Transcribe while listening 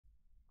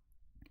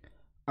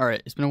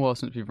Alright, it's been a while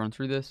since we've run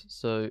through this,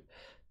 so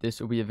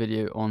this will be a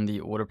video on the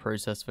order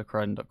process for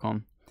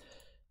Crident.com.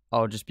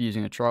 I'll just be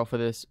using a trial for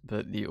this,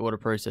 but the order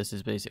process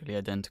is basically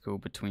identical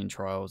between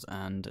trials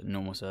and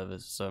normal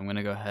servers. So I'm going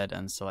to go ahead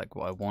and select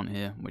what I want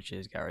here, which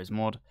is Gary's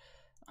mod.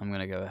 I'm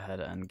going to go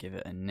ahead and give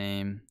it a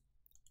name.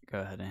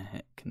 Go ahead and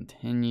hit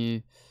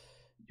continue.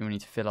 You'll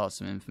need to fill out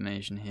some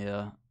information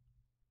here.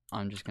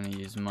 I'm just going to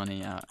use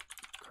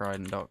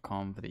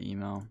money@crident.com for the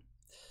email.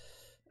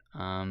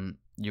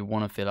 You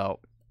want to fill out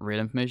real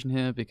information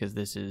here because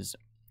this is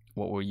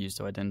what we'll use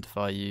to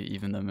identify you,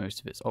 even though most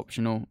of it's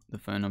optional. The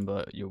phone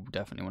number, you'll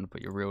definitely want to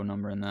put your real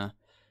number in there,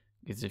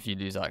 because if you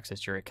lose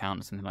access to your account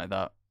or something like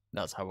that,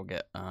 that's how we'll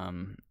get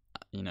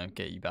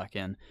get you back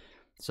in.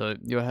 So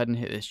go ahead and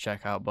hit this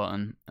checkout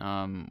button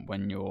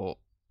when you're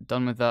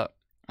done with that,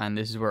 and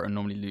this is where it'll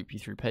normally loop you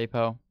through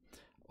PayPal.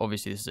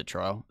 Obviously this is a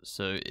trial,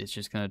 so it's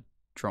just going to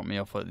drop me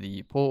off at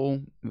the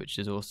portal, which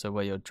is also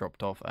where you're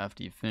dropped off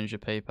after you finish your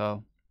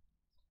PayPal.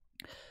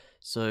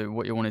 So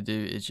what you want to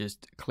do is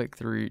just click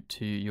through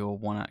to your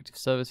one active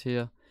service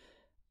here,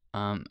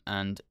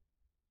 and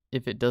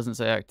if it doesn't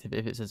say active,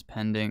 if it says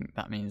pending,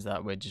 that means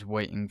that we're just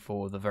waiting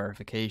for the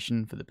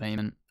verification for the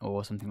payment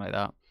or something like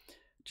that.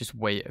 Just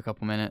wait a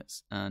couple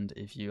minutes, and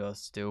if you are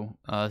still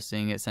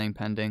seeing it saying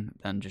pending,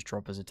 then just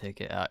drop us a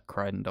ticket at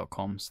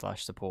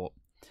crident.com/support.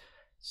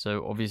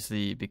 So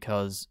obviously,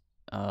 because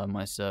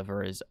my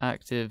server is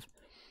active,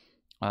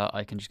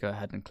 I can just go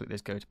ahead and click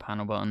this go to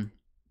panel button.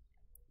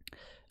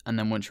 And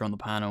then once you're on the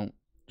panel,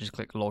 just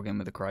click login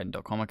with the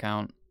Crident.com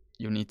account.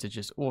 You'll need to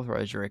just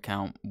authorize your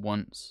account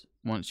once.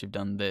 Once you've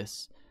done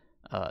this,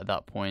 at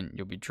that point,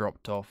 you'll be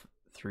dropped off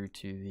through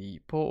to the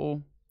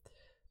portal,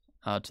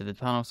 to the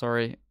panel,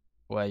 sorry,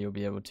 where you'll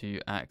be able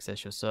to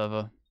access your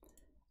server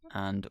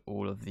and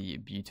all of the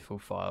beautiful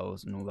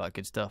files and all that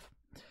good stuff.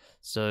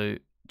 So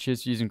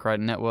cheers for using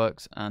Crident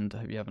Networks, and I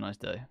hope you have a nice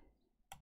day.